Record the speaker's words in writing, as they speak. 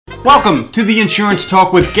Welcome to the Insurance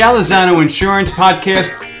Talk with Galizzano Insurance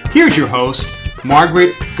podcast. Here's your host,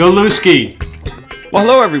 Margaret Galuski. Well,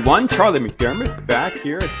 hello everyone. Charlie McDermott back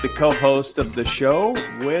here as the co-host of the show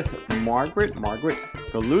with Margaret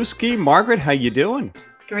Galuski. Margaret, how you doing?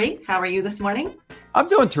 Great. How are you this morning? I'm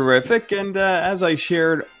doing terrific. And as I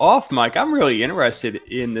shared off mic, I'm really interested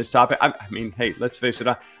in this topic. I mean, hey, let's face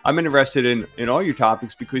it. I'm interested in all your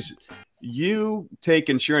topics because you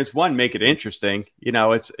take insurance, make it interesting. You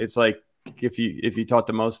know, it's like if you talk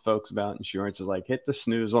to most folks about insurance, it's like hit the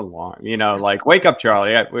snooze alarm. You know, like wake up,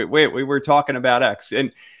 Charlie. We were talking about X,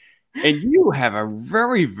 and you have a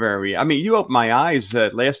very. I mean, you opened my eyes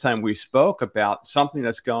last time we spoke about something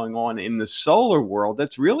that's going on in the solar world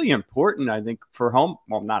that's really important. I think for home.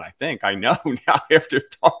 Well, not I think I know now after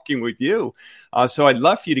talking with you. So I'd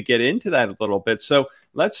love for you to get into that a little bit. So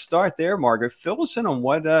let's start there, Margaret. Fill us in on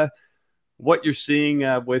what you're seeing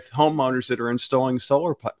with homeowners that are installing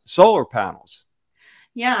solar panels.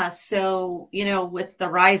 Yeah. So, with the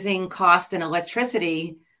rising cost in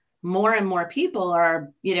electricity, more and more people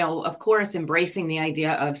are, of course, embracing the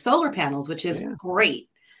idea of solar panels, which is great.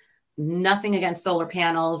 Nothing against solar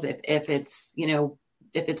panels. If it's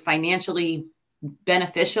financially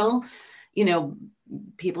beneficial,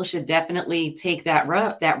 people should definitely take that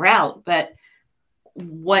route. But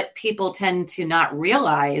what people tend to not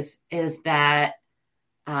realize is that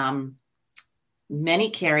many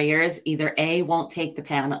carriers either won't take the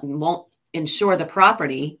panel, won't insure the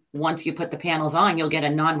property. Once you put the panels on, you'll get a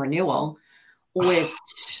non-renewal,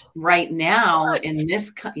 which right now in this,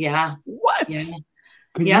 What? Yeah.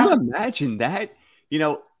 Can you imagine that?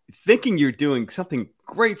 Thinking you're doing something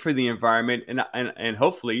great for the environment and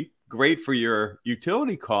hopefully great for your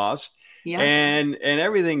utility costs. Yeah. And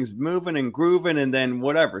everything's moving and grooving. And then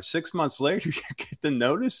 6 months later, you get the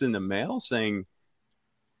notice in the mail saying,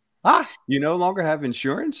 you no longer have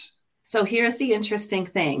insurance. So here's the interesting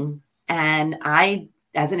thing. And I,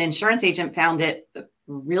 as an insurance agent, found it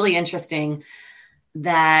really interesting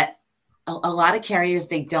that a lot of carriers,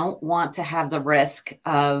 they don't want to have the risk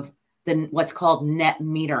of what's called net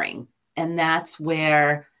metering. And that's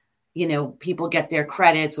where, people get their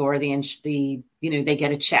credits or they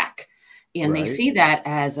get a check. And They see that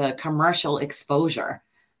as a commercial exposure.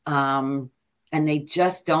 And they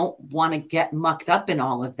just don't want to get mucked up in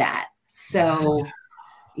all of that. So,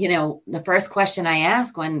 the first question I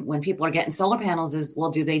ask when people are getting solar panels is, well,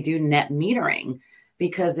 do they do net metering?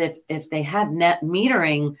 Because if they have net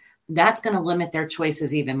metering, that's going to limit their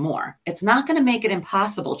choices even more. It's not going to make it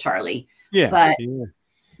impossible, Charlie. But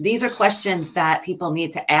these are questions that people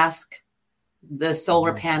need to ask the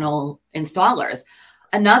solar panel installers.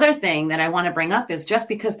 Another thing that I want to bring up is just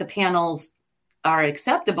because the panels are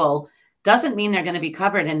acceptable doesn't mean they're going to be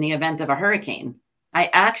covered in the event of a hurricane. I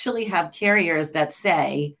actually have carriers that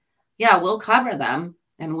say, we'll cover them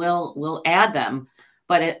and we'll add them.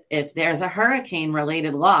 But if there's a hurricane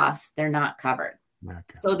related loss, they're not covered. Okay.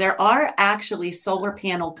 So there are actually solar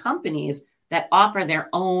panel companies that offer their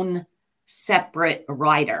own separate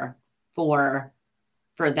rider for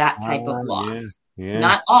that type of loss.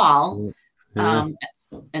 Not all.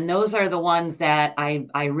 And those are the ones that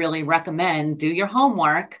I really recommend. Do your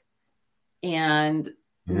homework and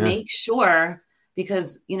make sure,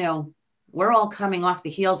 because, we're all coming off the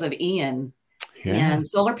heels of Ian and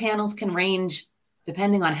solar panels can range,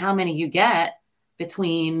 depending on how many you get,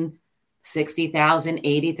 between $60,000,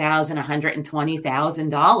 $80,000,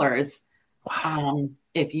 $120,000. Wow.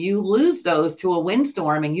 If you lose those to a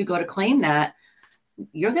windstorm and you go to claim that,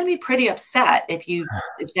 you're going to be pretty upset if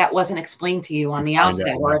that wasn't explained to you on the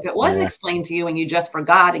outset, or if it wasn't explained to you and you just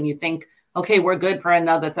forgot and you think, okay, we're good for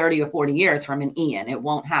another 30 or 40 years from an Ian. It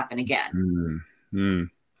won't happen again. Mm-hmm.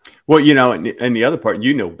 Well, and the other part,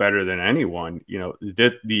 better than anyone,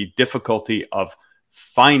 the difficulty of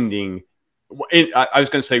finding, I was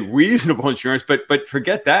going to say reasonable insurance, but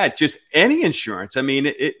forget that, just any insurance. I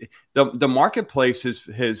mean, the marketplace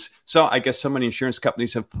has, so I guess so many insurance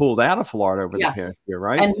companies have pulled out of Florida over the past year,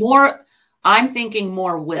 right? And more, I'm thinking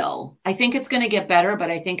more will. I think it's going to get better,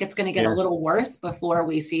 but I think it's going to get a little worse before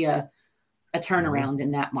we see a turnaround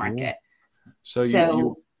in that market.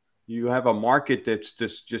 So you have a market that's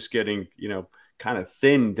just getting, kind of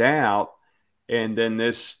thinned out. And then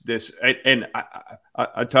this, and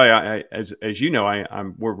I tell you, as you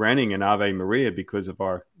know, we're renting in Ave Maria because of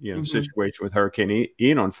our, situation with Hurricane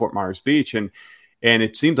Ian on Fort Myers Beach. And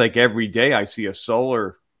it seems like every day I see a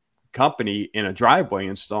solar company in a driveway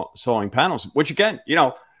installing panels, which again,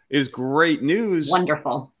 is great news.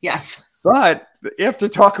 Wonderful. Yes. But after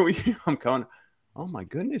talking with you, I'm going, oh my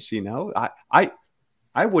goodness,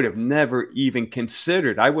 I would have never even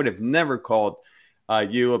considered, I would have never called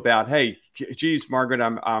you about, hey, geez, Margaret,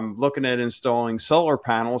 I'm looking at installing solar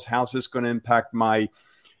panels. How's this going to impact my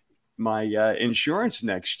insurance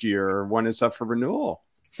next year when it's up for renewal?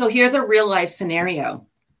 So here's a real life scenario.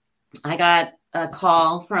 I got a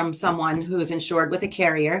call from someone who's insured with a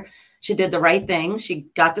carrier. She did the right thing. She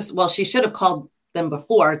got this. Well, she should have called them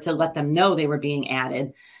before to let them know they were being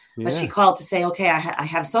added. Yeah. But she called to say, okay, I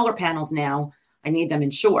have solar panels now. I need them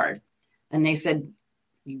insured. And they said,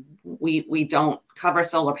 we don't cover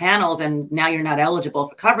solar panels, and now you're not eligible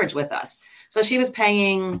for coverage with us. So she was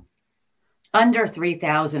paying under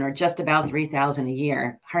 $3,000 or just about $3,000 a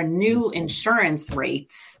year. Her new insurance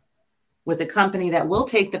rates with a company that will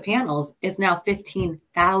take the panels is now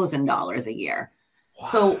 $15,000 a year. Wow.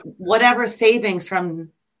 So whatever savings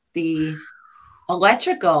from the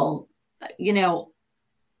electrical,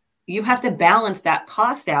 you have to balance that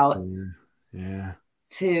cost out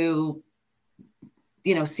to,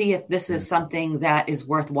 see if this is something that is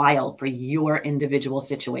worthwhile for your individual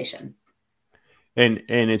situation. And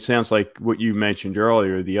it sounds like what you mentioned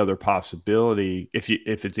earlier, the other possibility, if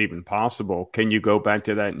it's even possible, can you go back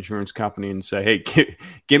to that insurance company and say, hey,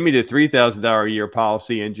 give me the $3,000 a year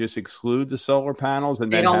policy and just exclude the solar panels?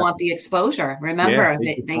 And they don't want the exposure. Remember,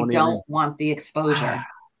 they don't want the exposure.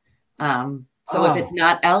 So if it's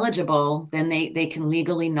not eligible, then they can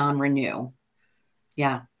legally non-renew.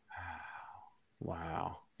 Yeah.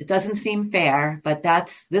 Wow. It doesn't seem fair, but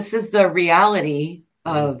this is the reality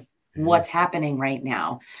of what's happening right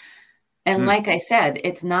now. And like I said,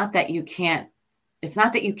 it's not that you can't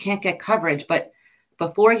get coverage, but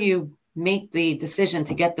before you make the decision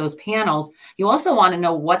to get those panels, you also want to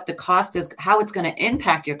know what the cost is, how it's going to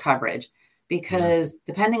impact your coverage, because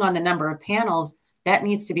depending on the number of panels, that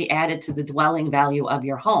needs to be added to the dwelling value of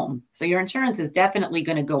your home. So your insurance is definitely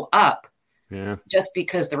going to go up just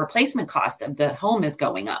because the replacement cost of the home is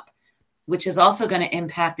going up, which is also going to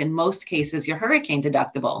impact, in most cases, your hurricane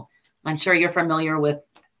deductible. I'm sure you're familiar with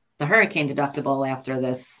the hurricane deductible after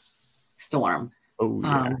this storm. Oh,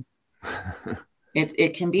 yeah.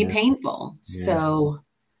 It can be painful. Yeah. So,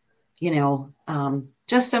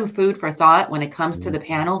 just some food for thought when it comes to the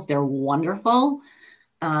panels. They're wonderful.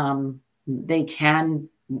 They can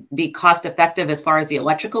be cost effective as far as the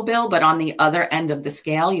electrical bill, but on the other end of the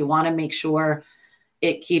scale, you want to make sure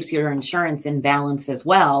it keeps your insurance in balance as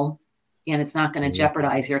well. And it's not going to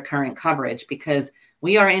jeopardize your current coverage, because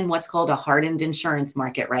we are in what's called a hardened insurance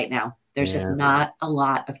market right now. There's just not a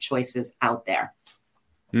lot of choices out there.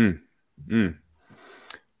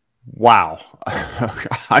 Wow.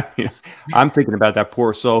 I mean, I'm thinking about that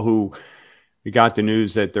poor soul who got the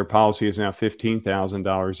news that their policy is now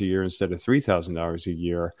 $15,000 a year instead of $3,000 a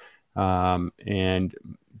year. And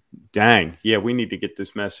dang, we need to get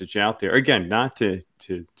this message out there. Again, not to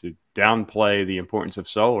downplay the importance of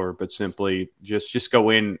solar, but simply just go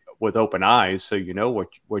in with open eyes so you know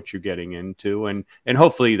what you're getting into. And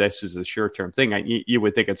hopefully this is a short-term thing. You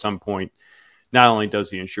would think at some point, not only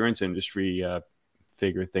does the insurance industry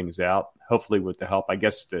figure things out, hopefully with the help, I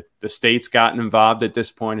guess the state's gotten involved at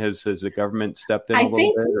this point. Has the government stepped in a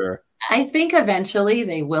little bit? Or? I think eventually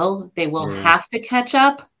they will have to catch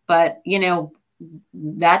up, but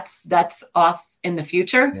that's off in the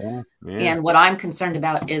future. And what I'm concerned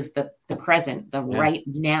about is the present, right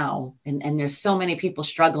now. And there's so many people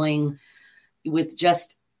struggling with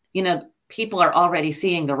just, people are already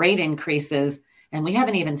seeing the rate increases, and we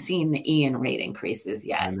haven't even seen the Ian rate increases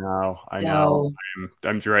yet. I know.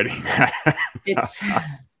 I'm dreading that.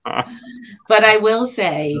 But I will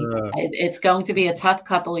say it's going to be a tough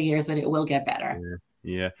couple of years, but it will get better.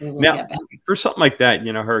 Yeah. Now, for something like that,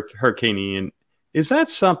 Hurricane Ian, is that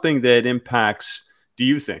something that impacts, do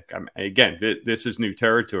you think? Again, this is new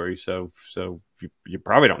territory, so you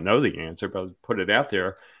probably don't know the answer, but I'll put it out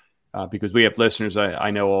there because we have listeners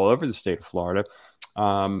I know all over the state of Florida.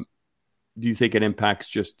 Do you think it impacts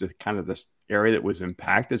just the kind of this area that was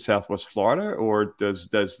impacted, Southwest Florida, or does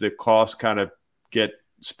the cost kind of get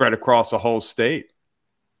spread across the whole state?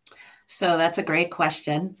 So that's a great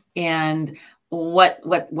question. And what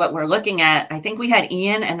we're looking at, I think we had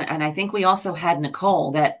Ian and I think we also had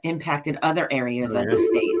Nicole that impacted other areas of the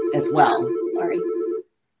state as well. Sorry.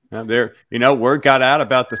 Now word got out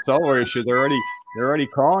about the solar issue. They're already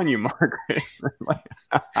calling you, Margaret.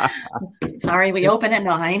 Sorry, we open at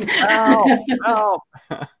 9. Oh.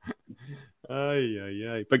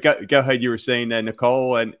 But go ahead. You were saying that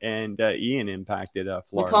Nicole and Ian impacted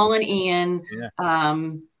Florida. Nicole and Ian.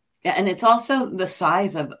 And it's also the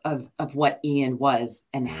size of what Ian was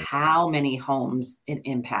and how many homes it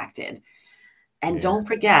impacted. And don't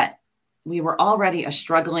forget, we were already a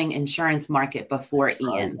struggling insurance market before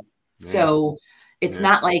Ian. So It's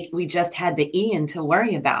not like we just had the Ian to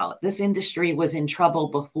worry about. This industry was in trouble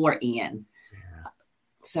before Ian. Yeah.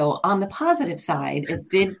 So on the positive side,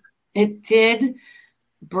 it did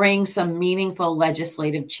bring some meaningful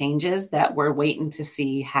legislative changes that we're waiting to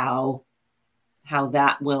see how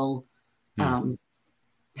that will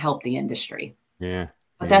help the industry. Yeah.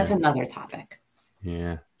 But that's another topic.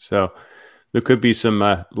 Yeah. So there could be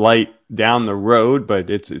some light down the road, but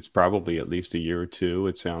it's probably at least a year or two,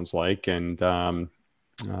 it sounds like. And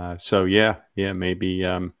so,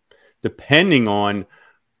 maybe depending on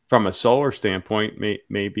from a solar standpoint,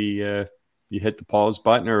 maybe you hit the pause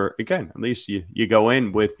button, or again, at least you go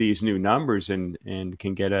in with these new numbers and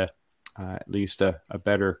can get at least a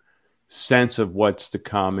better sense of what's to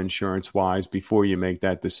come insurance wise before you make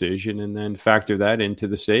that decision, and then factor that into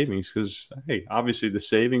the savings, because hey, obviously the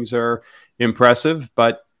savings are impressive,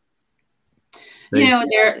 but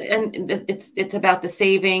it's about the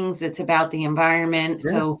savings, it's about the environment.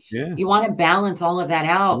 So you want to balance all of that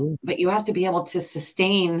out, but you have to be able to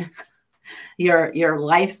sustain your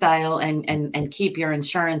lifestyle and keep your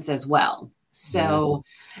insurance as well. So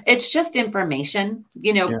it's just information.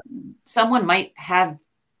 Someone might have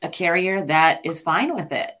a carrier that is fine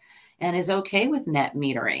with it and is okay with net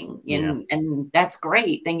metering, and that's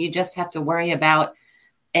great. Then you just have to worry about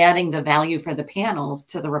adding the value for the panels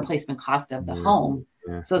to the replacement cost of the home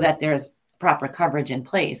so that there's proper coverage in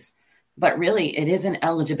place. But really, it is an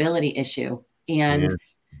eligibility issue. And,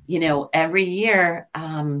 every year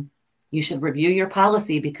you should review your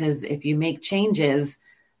policy, because if you make changes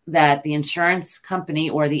that the insurance company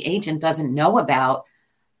or the agent doesn't know about,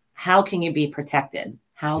 how can you be protected?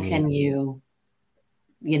 How can you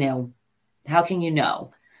know?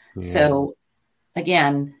 So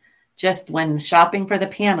again, just when shopping for the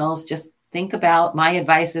panels, just think about, my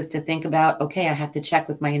advice is to think about, okay, I have to check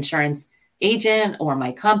with my insurance agent or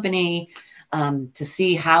my company to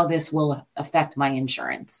see how this will affect my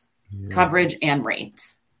insurance coverage and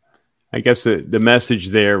rates. I guess the message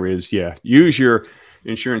there is, use your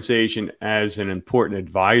insurance agent as an important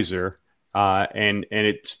advisor, and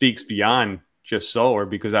it speaks beyond just solar,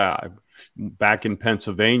 because back in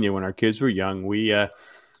Pennsylvania when our kids were young, we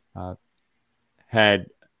had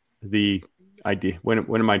the idea. What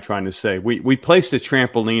am I trying to say? We placed a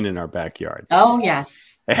trampoline in our backyard. Oh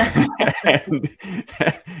yes.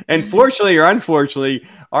 and fortunately or unfortunately,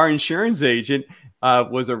 our insurance agent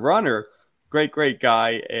was a runner, great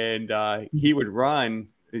guy, and he would run.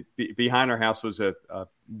 Behind our house was a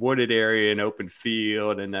wooded area, an open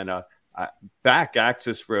field, and then a back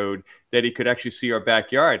access road that he could actually see our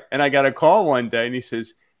backyard. And I got a call one day and he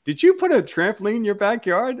says, "Did you put a trampoline in your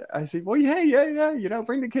backyard?" I said, "Well, yeah.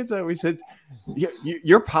 Bring the kids over." He said,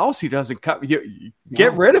 your policy doesn't cover you.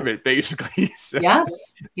 Get rid of it, basically. So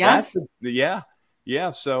yes.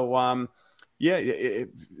 So,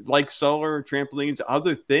 like solar, trampolines,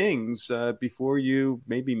 other things, before you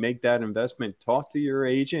maybe make that investment, talk to your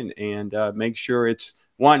agent and make sure it's,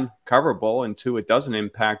 one, coverable, and two, it doesn't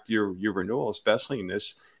impact your renewal, especially in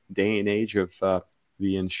this day and age of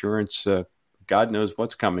the insurance. God knows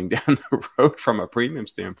what's coming down the road from a premium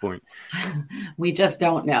standpoint. We just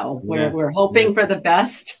don't know. We're hoping for the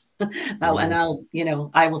best, and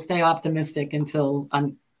I will stay optimistic until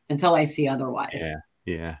I see otherwise.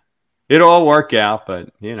 Yeah. It'll all work out,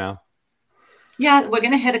 but Yeah, we're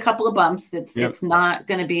going to hit a couple of bumps. It's not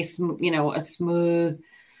going to be, a smooth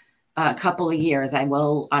couple of years. I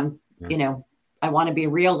want to be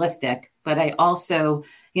realistic, but I also,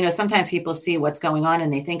 sometimes people see what's going on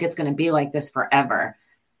and they think it's going to be like this forever.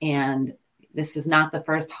 And this is not the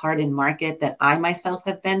first hardened market that I myself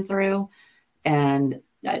have been through. And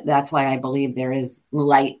that's why I believe there is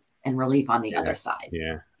light and relief on the other side.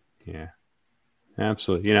 Yeah.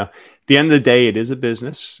 Absolutely. At the end of the day, it is a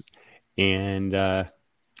business, and there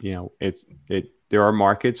are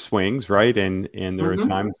market swings, right? And there are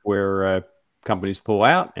times where companies pull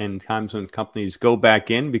out, and times when companies go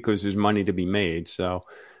back in because there's money to be made. So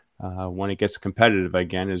when it gets competitive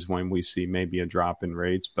again is when we see maybe a drop in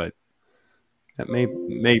rates, but that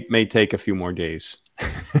may take a few more days.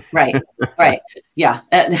 Right. Yeah.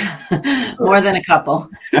 More than a couple.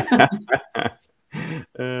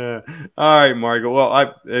 All right, Margaret. Well,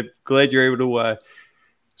 I'm glad you're able to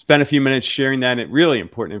spend a few minutes sharing that really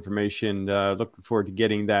important information. Looking forward to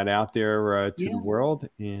getting that out there to the world.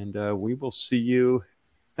 And we will see you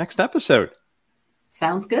next episode.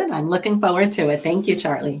 Sounds good. I'm looking forward to it. Thank you,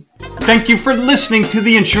 Charlie. Thank you for listening to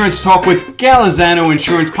the Insurance Talk with Galazzano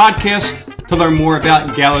Insurance podcast. To learn more about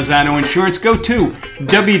Galazzano Insurance, go to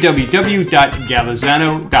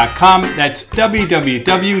www.galazzano.com. That's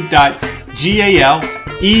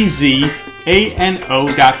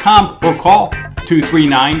www.galazzano.com or call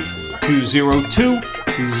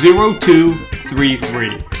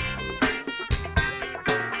 239-202-0233.